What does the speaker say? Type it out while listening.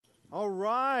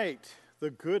right,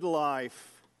 the good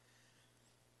life.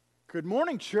 Good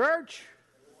morning, church.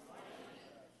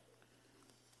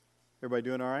 Everybody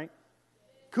doing all right?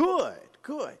 Good.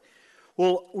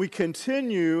 Well, we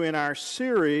continue in our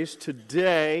series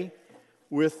today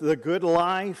with the good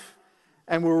life,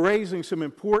 and we're raising some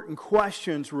important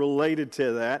questions related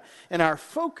to that. And our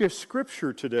focus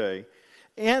scripture today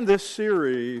and this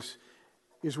series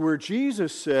is where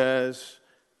Jesus says,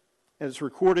 as it's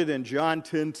recorded in John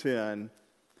 10:10,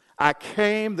 I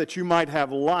came that you might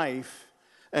have life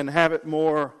and have it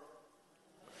more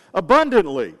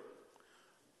abundantly,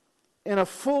 in a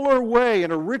fuller way, in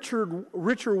a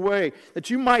richer way, that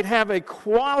you might have a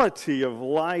quality of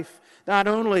life, not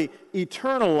only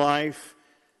eternal life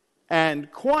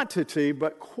and quantity,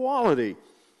 but quality.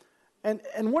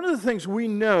 And one of the things we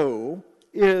know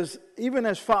is, even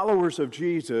as followers of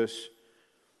Jesus,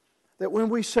 that when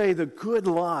we say the good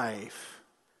life,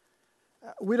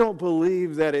 we don't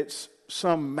believe that it's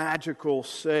some magical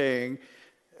saying.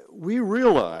 We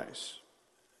realize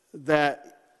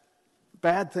that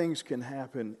bad things can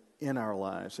happen in our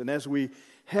lives. And as we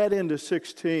head into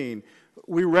 16,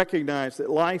 we recognize that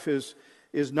life is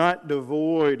not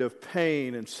devoid of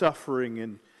pain and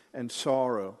suffering and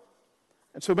sorrow.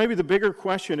 And so maybe the bigger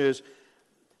question is,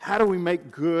 how do we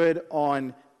make good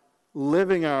on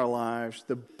living our lives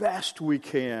the best we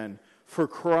can for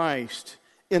Christ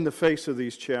in the face of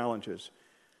these challenges?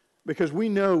 Because we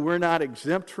know we're not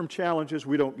exempt from challenges.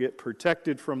 We don't get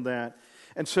protected from that.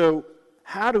 And so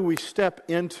how do we step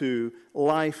into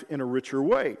life in a richer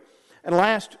way? And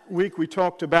last week we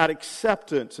talked about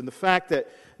acceptance and the fact that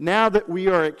now that we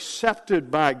are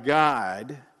accepted by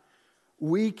God,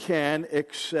 we can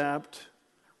accept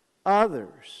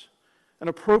others. An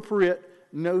appropriate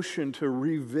notion to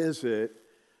revisit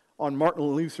on Martin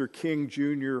Luther King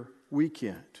Jr.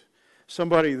 weekend.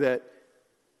 Somebody that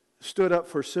stood up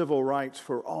for civil rights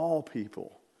for all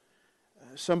people.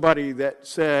 Somebody that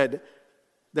said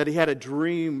that he had a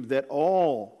dream that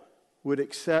all would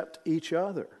accept each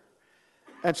other.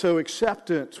 And so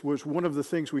acceptance was one of the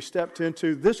things we stepped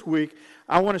into. This week,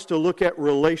 I want us to look at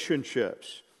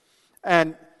relationships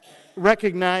and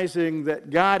recognizing that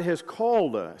God has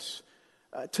called us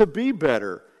to be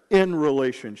better in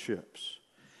relationships.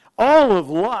 All of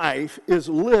life is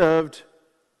lived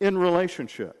in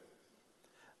relationship.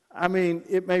 I mean,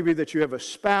 it may be that you have a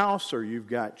spouse, or you've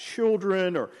got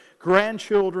children or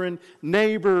grandchildren,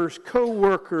 neighbors,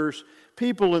 co-workers,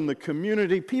 people in the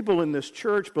community, people in this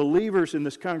church, believers in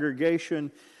this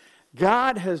congregation.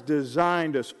 God has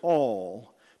designed us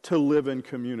all to live in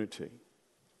community,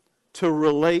 to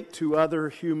relate to other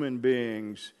human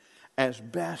beings as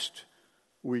best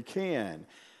we can.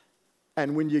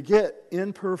 And when you get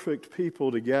imperfect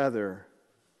people together,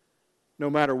 no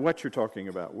matter what you're talking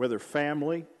about, whether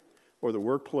family or the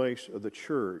workplace or the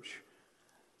church,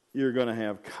 you're going to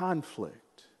have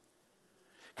conflict.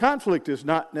 Conflict is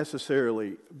not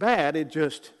necessarily bad, it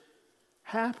just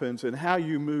happens, and how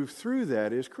you move through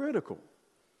that is critical.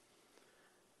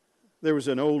 There was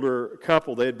an older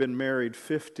couple, they had been married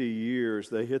 50 years.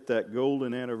 They hit that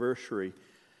golden anniversary.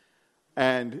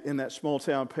 And in that small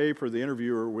town paper, the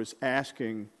interviewer was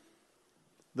asking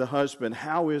the husband,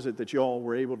 how is it that you all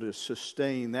were able to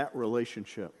sustain that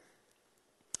relationship?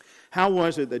 How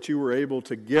was it that you were able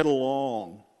to get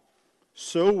along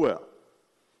so well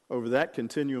over that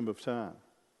continuum of time?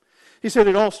 He said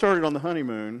it all started on the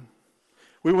honeymoon.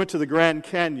 We went to the Grand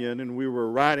Canyon and we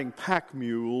were riding pack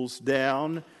mules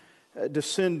down,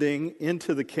 descending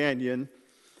into the canyon.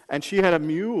 And she had a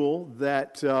mule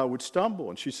that would stumble.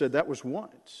 And she said that was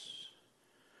once.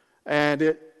 And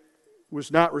it was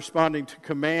not responding to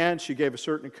command. She gave a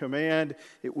certain command.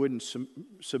 It wouldn't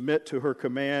submit to her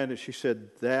command. And she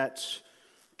said, that's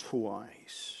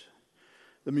twice.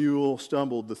 The mule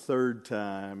stumbled the third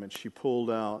time, and she pulled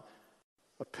out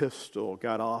a pistol,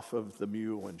 got off of the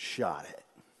mule, and shot it.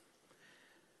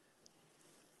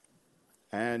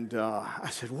 And I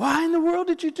said, why in the world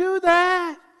did you do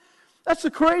that? That's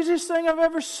the craziest thing I've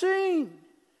ever seen.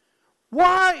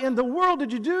 Why in the world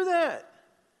did you do that?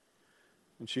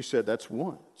 And she said, that's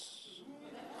once.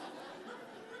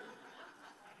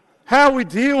 How we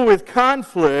deal with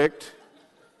conflict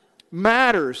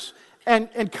matters.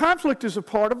 And conflict is a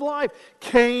part of life.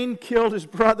 Cain killed his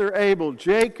brother Abel.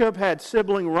 Jacob had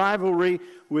sibling rivalry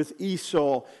with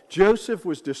Esau. Joseph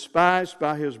was despised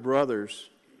by his brothers.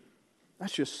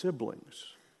 That's just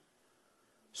siblings.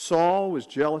 Saul was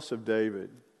jealous of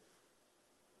David.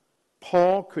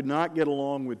 Paul could not get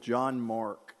along with John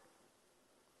Mark.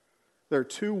 There are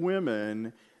two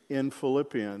women in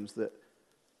Philippians that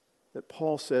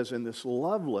Paul says in this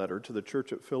love letter to the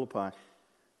church at Philippi,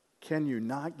 can you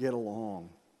not get along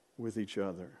with each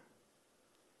other?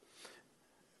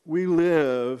 We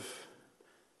live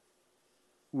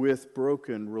with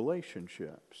broken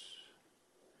relationships.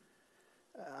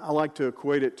 I like to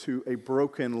equate it to a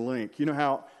broken link. You know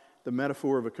how the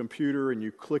metaphor of a computer, and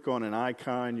you click on an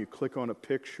icon, you click on a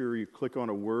picture, you click on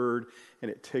a word, and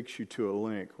it takes you to a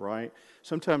link, right?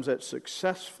 Sometimes that's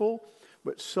successful,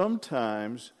 but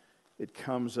sometimes it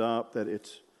comes up that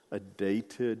it's a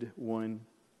dated one,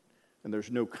 and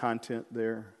there's no content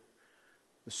there.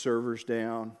 The server's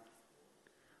down.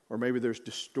 Or maybe there's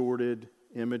distorted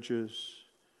images.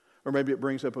 Or maybe it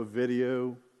brings up a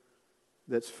video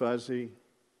that's fuzzy.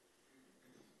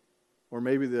 Or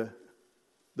maybe the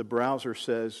browser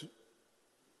says,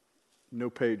 no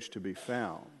page to be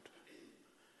found.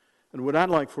 And what I'd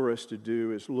like for us to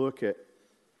do is look at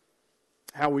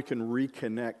how we can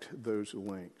reconnect those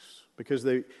links. Because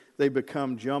they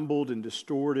become jumbled and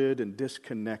distorted and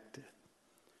disconnected.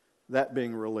 That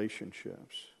being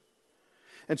relationships.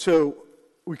 And so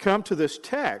we come to this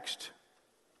text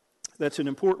that's an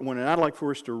important one, and I'd like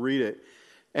for us to read it.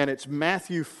 And it's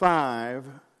Matthew 5,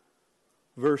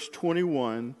 verse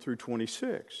 21 through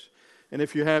 26. And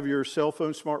if you have your cell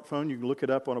phone, smartphone, you can look it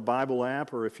up on a Bible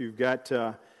app, or if you've got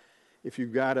an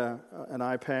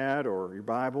iPad or your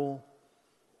Bible.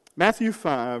 Matthew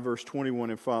 5, verse 21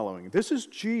 and following. This is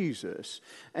Jesus,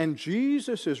 and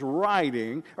Jesus is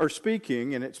writing, or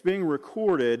speaking, and it's being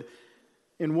recorded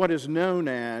in what is known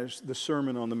as the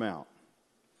Sermon on the Mount.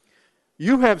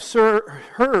 You have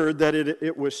heard that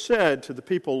it was said to the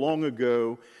people long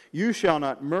ago, you shall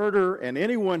not murder, and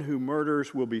anyone who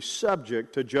murders will be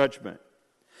subject to judgment.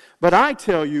 But I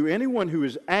tell you, anyone who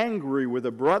is angry with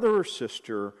a brother or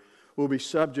sister will be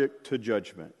subject to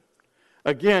judgment.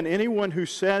 Again, anyone who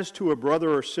says to a brother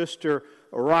or sister,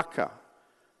 Raka,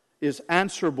 is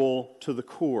answerable to the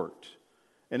court.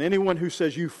 And anyone who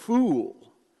says, you fool,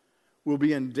 will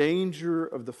be in danger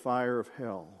of the fire of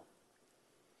hell.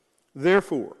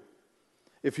 Therefore,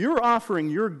 if you're offering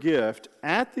your gift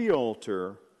at the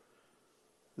altar,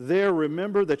 there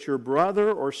remember that your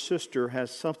brother or sister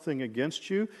has something against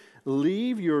you.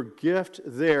 Leave your gift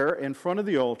there in front of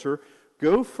the altar.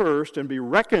 Go first and be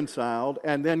reconciled,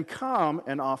 and then come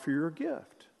and offer your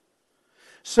gift.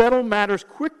 Settle matters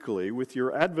quickly with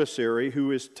your adversary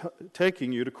who is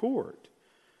taking you to court.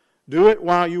 Do it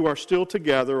while you are still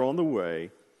together on the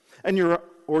way, and your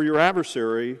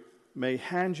adversary may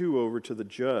hand you over to the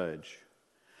judge,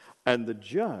 and the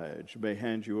judge may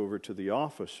hand you over to the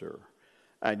officer,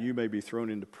 and you may be thrown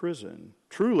into prison.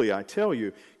 Truly, I tell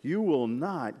you, you will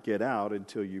not get out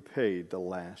until you paid the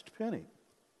last penny.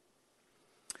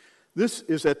 This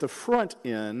is at the front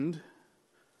end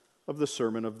of the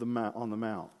Sermon on the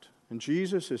Mount. And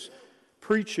Jesus is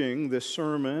preaching this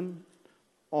sermon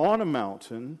on a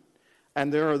mountain,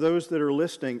 and there are those that are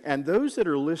listening. And those that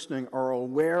are listening are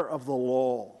aware of the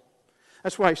law.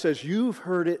 That's why he says, you've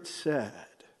heard it said.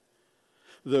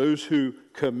 Those who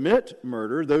commit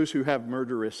murder, those who have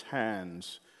murderous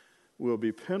hands, will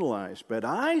be penalized. But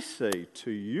I say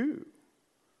to you,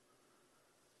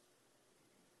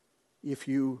 if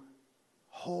you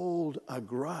hold a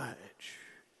grudge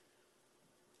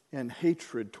and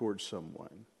hatred towards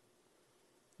someone,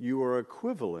 you are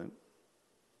equivalent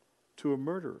to a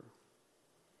murderer.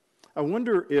 I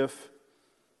wonder if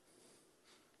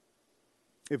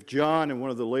John, in one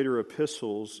of the later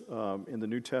epistles in the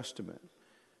New Testament,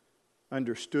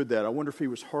 understood that. I wonder if he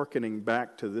was hearkening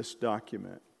back to this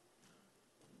document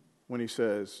when he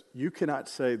says, you cannot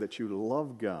say that you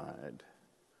love God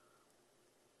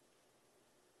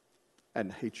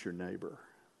and hate your neighbor.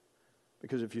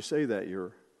 Because if you say that,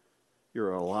 you're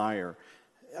a liar.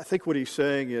 I think what he's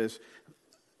saying is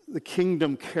the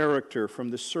kingdom character from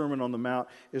the Sermon on the Mount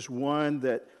is one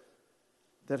that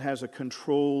has a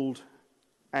controlled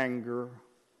anger.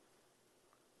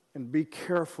 And be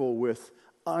careful with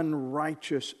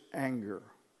unrighteous anger.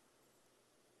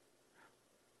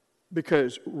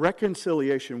 Because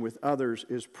reconciliation with others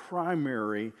is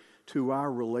primary to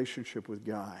our relationship with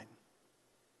God.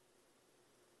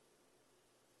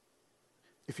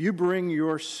 If you bring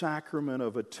your sacrament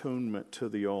of atonement to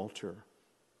the altar,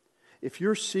 if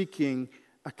you're seeking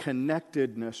a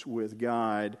connectedness with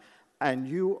God and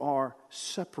you are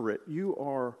separate, you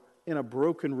are in a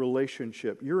broken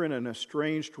relationship, you're in an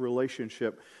estranged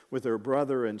relationship with a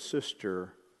brother and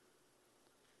sister,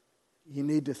 you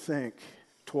need to think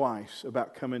twice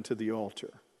about coming to the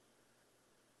altar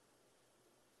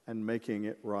and making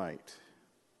it right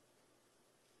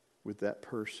with that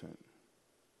person.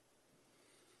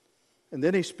 And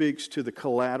then he speaks to the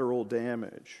collateral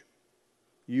damage.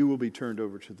 You will be turned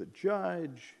over to the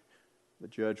judge. The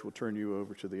judge will turn you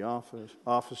over to the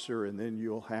officer, and then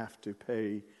you'll have to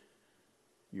pay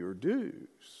your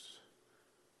dues.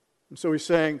 And so he's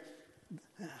saying,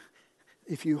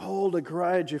 if you hold a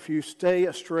grudge, if you stay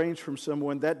estranged from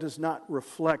someone, that does not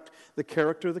reflect the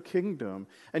character of the kingdom.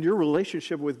 And your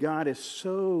relationship with God is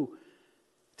so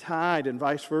tied, and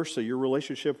vice versa. Your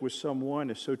relationship with someone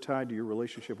is so tied to your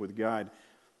relationship with God.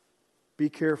 Be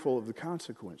careful of the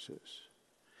consequences.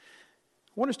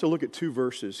 I want us to look at two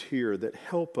verses here that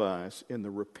help us in the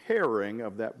repairing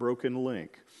of that broken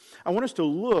link. I want us to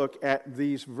look at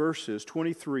these verses,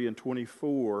 23 and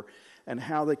 24, and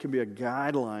how they can be a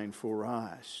guideline for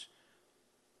us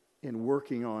in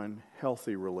working on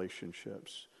healthy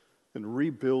relationships and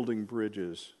rebuilding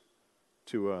bridges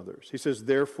to others. He says,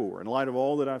 therefore, in light of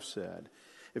all that I've said,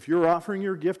 if you're offering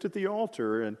your gift at the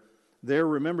altar and there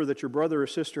remember that your brother or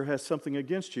sister has something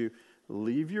against you,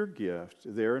 leave your gift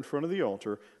there in front of the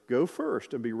altar, go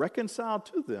first and be reconciled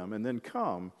to them, and then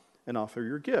come and offer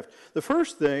your gift. The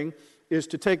first thing is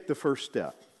to take the first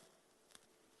step.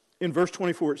 In verse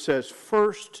 24 it says,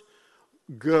 first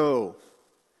go.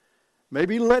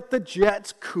 Maybe let the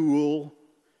jets cool.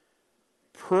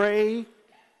 Pray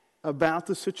about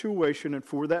the situation and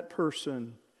for that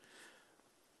person.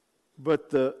 But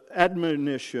the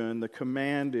admonition, the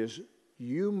command is,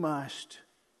 you must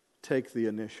take the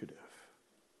initiative.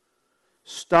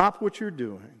 Stop what you're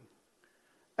doing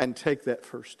and take that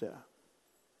first step.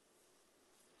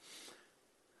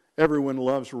 Everyone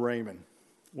loves Raymond,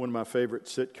 one of my favorite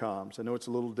sitcoms. I know it's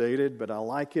a little dated, but I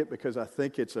like it because I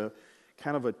think it's a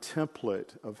kind of a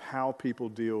template of how people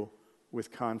deal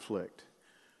with conflict.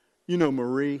 You know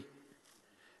Marie.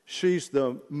 She's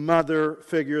the mother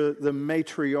figure, the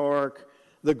matriarch,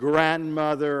 the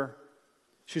grandmother.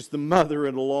 She's the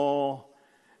mother-in-law.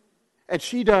 And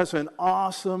she does an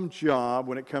awesome job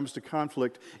when it comes to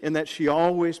conflict in that she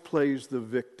always plays the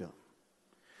victim.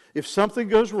 If something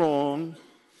goes wrong,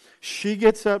 she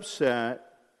gets upset.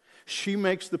 She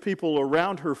makes the people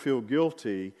around her feel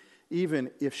guilty,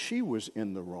 even if she was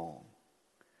in the wrong.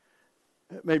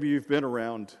 Maybe you've been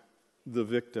around the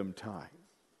victim type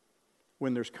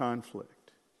when there's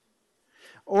conflict.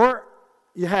 Or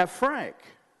you have Frank,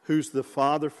 who's the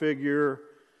father figure.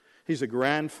 He's a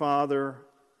grandfather,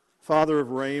 father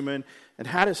of Raymond. And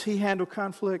how does he handle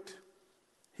conflict?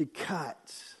 He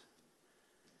cuts.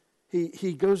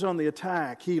 He goes on the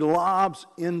attack. He lobs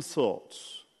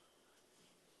insults.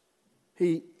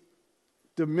 He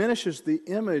diminishes the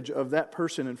image of that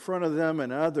person in front of them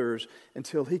and others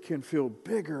until he can feel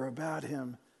bigger about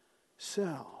himself.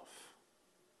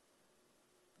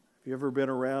 Have you ever been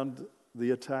around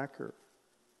the attacker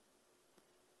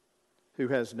who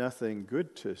has nothing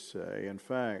good to say? In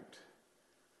fact,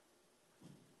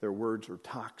 their words are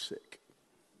toxic.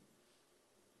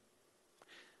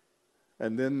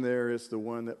 And then there is the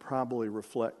one that probably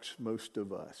reflects most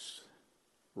of us,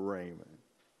 Raymond,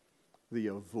 the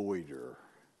avoider.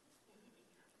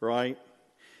 Right?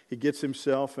 He gets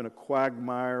himself in a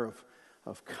quagmire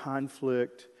of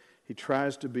conflict. He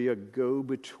tries to be a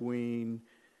go-between,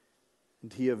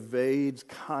 and he evades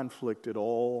conflict at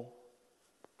all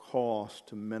costs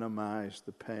to minimize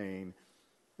the pain.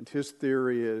 And his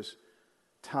theory is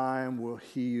time will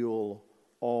heal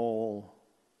all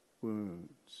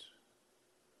wounds.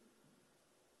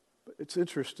 But it's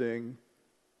interesting,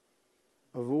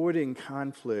 avoiding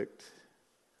conflict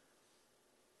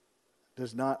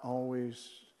does not always,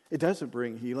 it doesn't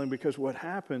bring healing, because what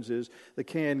happens is the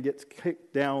can gets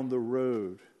kicked down the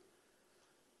road.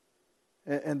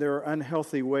 And there are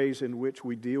unhealthy ways in which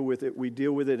we deal with it. We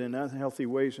deal with it in unhealthy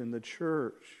ways in the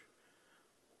church.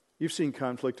 You've seen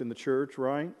conflict in the church,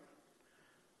 right?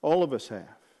 All of us have.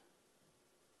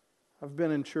 I've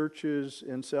been in churches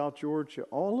in South Georgia.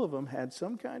 All of them had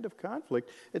some kind of conflict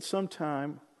at some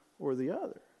time or the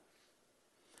other.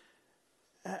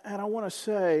 And I want to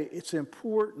say it's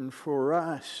important for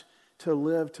us to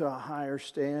live to a higher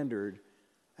standard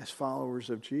as followers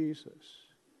of Jesus.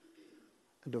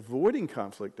 And avoiding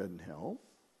conflict doesn't help.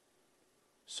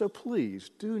 So please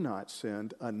do not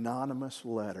send anonymous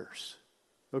letters.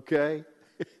 Okay?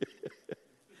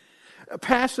 A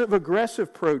passive-aggressive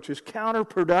approach is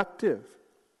counterproductive.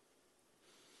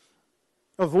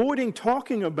 Avoiding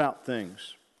talking about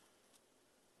things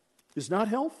is not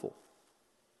helpful.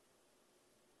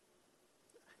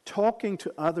 Talking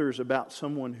to others about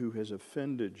someone who has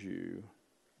offended you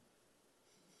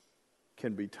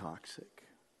can be toxic.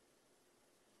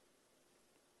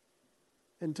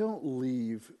 And don't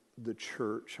leave the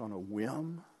church on a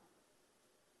whim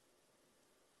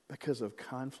because of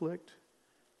conflict.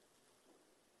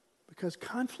 Because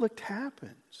conflict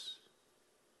happens.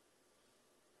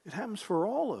 It happens for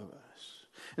all of us.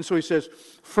 And so he says,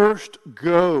 first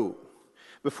go.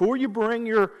 Before you bring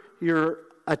your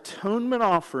atonement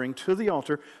offering to the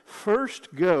altar,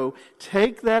 first go,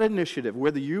 take that initiative,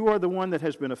 whether you are the one that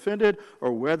has been offended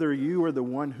or whether you are the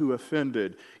one who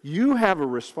offended. You have a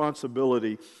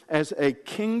responsibility as a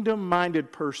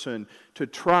kingdom-minded person to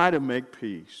try to make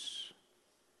peace,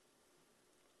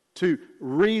 to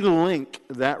relink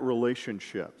that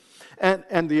relationship.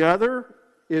 And the other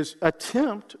is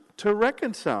attempt to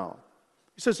reconcile.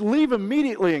 He says, leave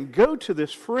immediately and go to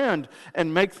this friend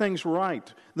and make things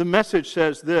right. The message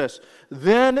says this,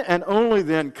 then and only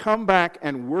then come back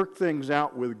and work things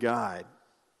out with God.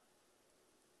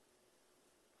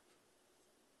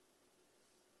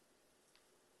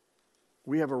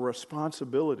 We have a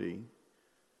responsibility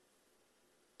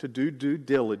to do due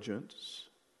diligence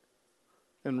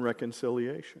and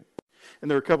reconciliation.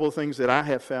 And there are a couple of things that I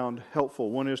have found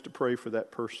helpful. One is to pray for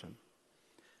that person.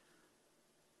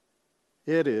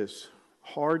 It is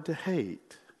hard to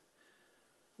hate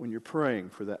when you're praying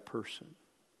for that person.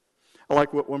 I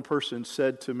like what one person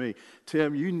said to me.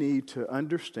 Tim, you need to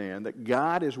understand that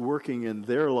God is working in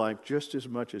their life just as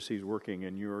much as He's working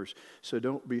in yours. So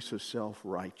don't be so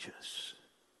self-righteous.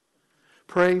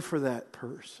 Pray for that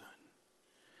person.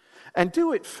 And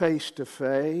do it face to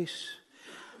face.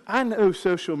 I know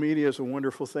social media is a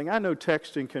wonderful thing. I know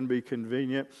texting can be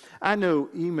convenient. I know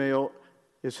email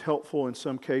is helpful in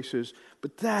some cases,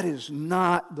 but that is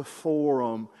not the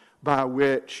forum by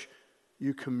which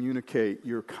you communicate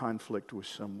your conflict with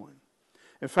someone.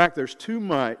 In fact, there's too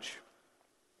much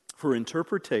for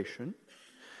interpretation,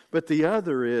 but the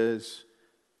other is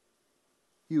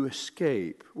you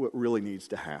escape what really needs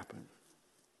to happen.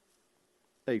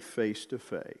 A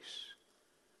face-to-face,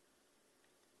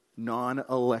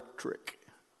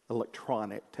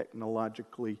 electronic,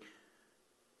 technologically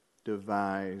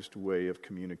devised way of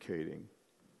communicating.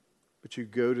 But you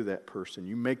go to that person,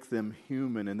 you make them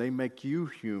human, and they make you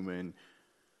human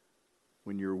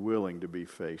when you're willing to be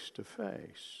face to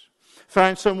face.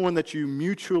 Find someone that you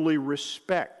mutually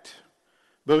respect.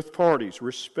 Both parties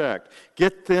respect.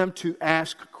 Get them to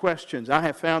ask questions. I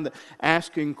have found that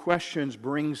asking questions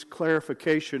brings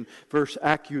clarification versus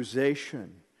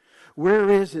accusation. Where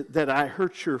is it that I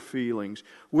hurt your feelings?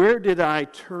 Where did I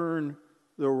turn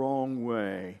the wrong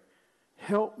way?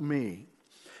 Help me.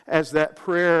 As that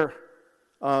prayer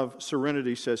of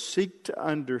serenity says, seek to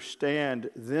understand,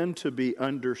 then to be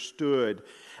understood.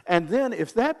 And then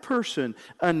if that person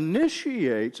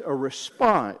initiates a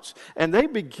response and they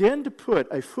begin to put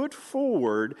a foot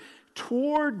forward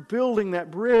toward building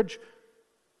that bridge,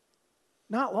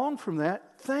 not long from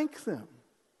that, thank them.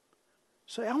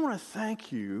 Say, I want to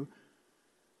thank you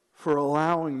for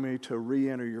allowing me to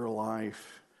re-enter your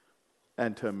life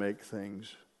and to make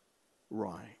things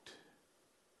right.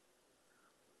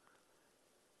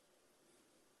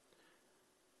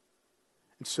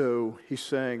 And so he's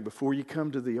saying, before you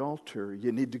come to the altar,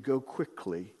 you need to go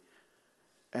quickly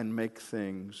and make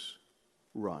things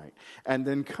right. And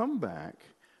then come back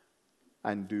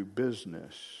and do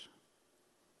business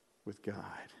with God.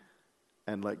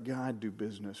 And let God do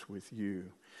business with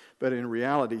you. But in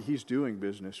reality, He's doing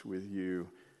business with you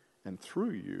and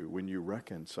through you when you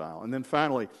reconcile. And then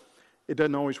finally, it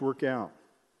doesn't always work out.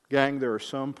 Gang, there are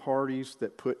some parties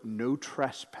that put no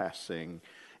trespassing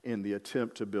in the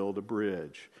attempt to build a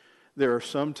bridge. There are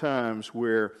some times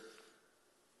where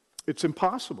it's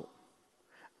impossible.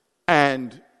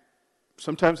 And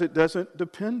sometimes it doesn't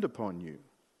depend upon you.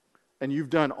 And you've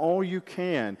done all you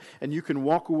can. And you can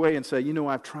walk away and say, you know,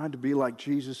 I've tried to be like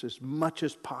Jesus as much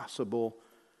as possible.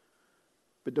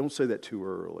 But don't say that too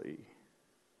early.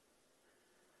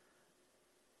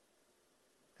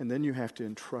 And then you have to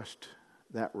entrust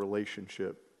that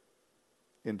relationship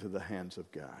into the hands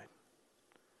of God.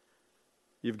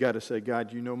 You've got to say,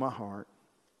 God, you know my heart,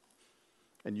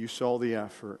 and you saw the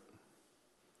effort,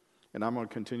 and I'm going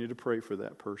to continue to pray for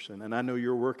that person. And I know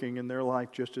you're working in their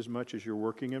life just as much as you're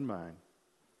working in mine.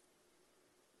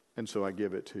 And so I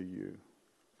give it to you.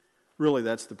 Really,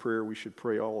 that's the prayer we should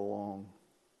pray all along.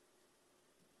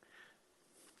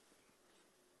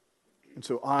 And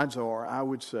so odds are, I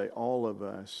would say all of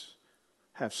us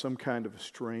have some kind of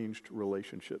estranged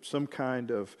relationship, some kind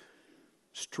of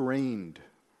strained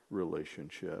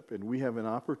relationship. And we have an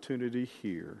opportunity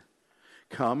here.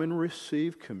 Come and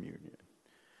receive communion.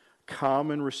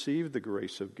 Come and receive the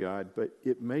grace of God. But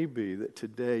it may be that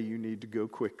today you need to go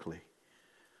quickly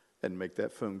and make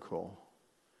that phone call.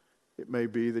 It may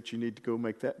be that you need to go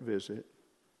make that visit,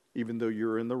 even though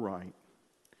you're in the right.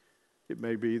 It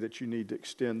may be that you need to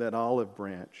extend that olive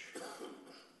branch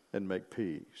and make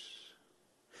peace.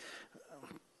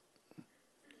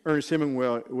 Ernest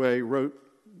Hemingway wrote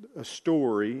a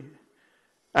story,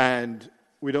 and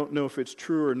we don't know if it's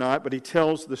true or not, but he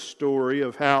tells the story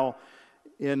of how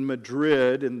in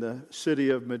Madrid, in the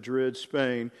city of Madrid,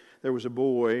 Spain, there was a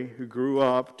boy who grew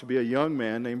up to be a young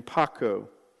man named Paco.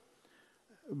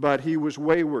 But he was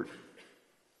wayward.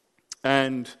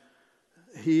 And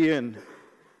his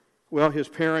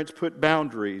parents put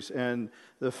boundaries, and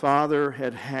the father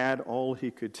had all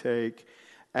he could take.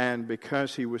 And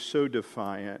because he was so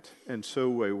defiant and so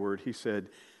wayward, he said,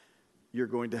 "You're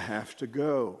going to have to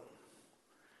go."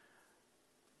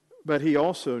 But he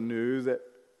also knew that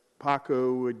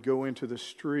Paco would go into the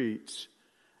streets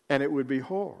and it would be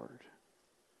hard.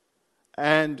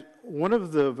 And one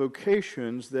of the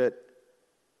vocations that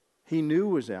he knew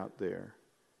was out there,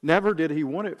 never did he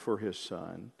want it for his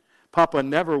son. Papa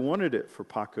never wanted it for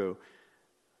Paco,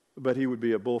 but he would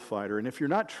be a bullfighter. And if you're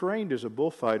not trained as a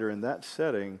bullfighter in that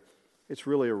setting, it's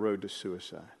really a road to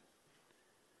suicide.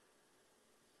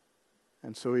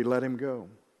 And so he let him go.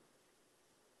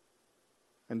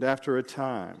 And after a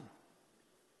time,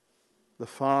 the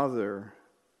father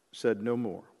said, "No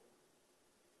more.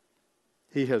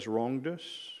 He has wronged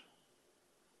us,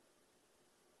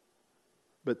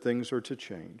 but things are to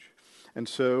change." And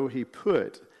so he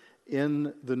put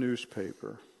in the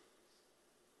newspaper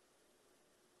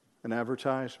an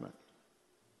advertisement.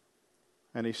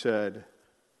 And he said,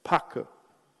 "Paco,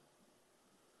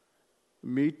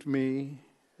 meet me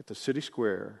at the city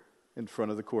square in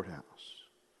front of the courthouse.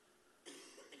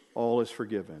 All is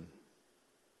forgiven.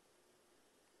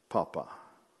 Papa."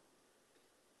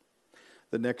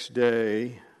 The next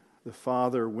day, the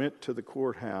father went to the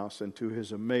courthouse, and to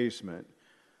his amazement,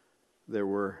 there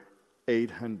were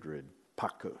 800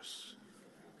 Pacos.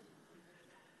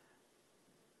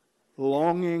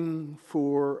 Longing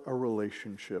for a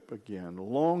relationship again,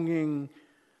 longing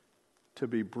to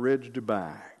be bridged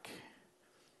back.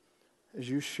 As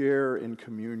you share in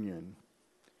communion,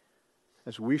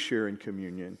 as we share in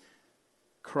communion,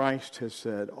 Christ has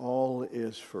said, all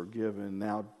is forgiven.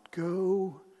 Now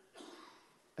go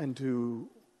and do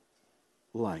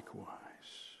likewise.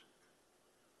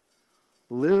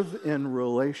 Live in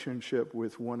relationship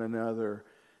with one another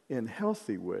in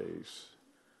healthy ways,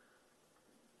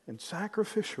 in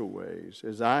sacrificial ways,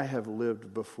 as I have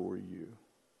lived before you.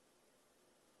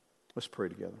 Let's pray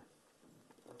together.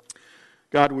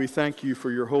 God, we thank you for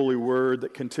your holy word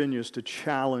that continues to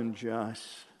challenge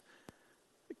us.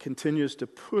 It continues to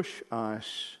push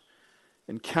us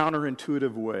in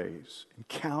counterintuitive ways, in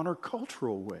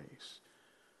countercultural ways,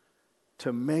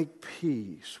 to make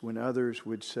peace when others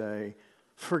would say,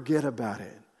 "Forget about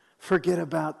it. Forget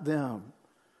about them."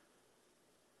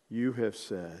 You have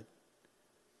said,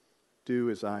 "Do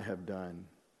as I have done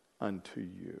unto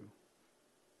you.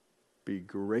 Be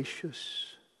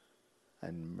gracious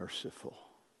and merciful."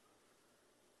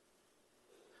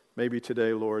 Maybe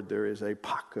today, Lord, there is a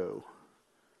Paco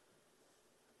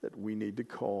that we need to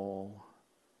call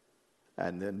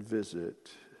and then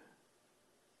visit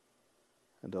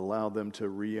and allow them to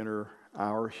re-enter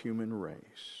our human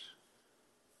race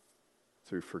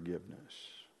through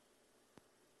forgiveness.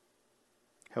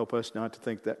 Help us not to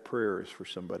think that prayer is for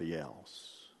somebody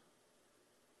else.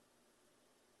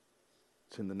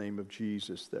 It's in the name of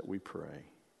Jesus that we pray.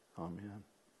 Amen.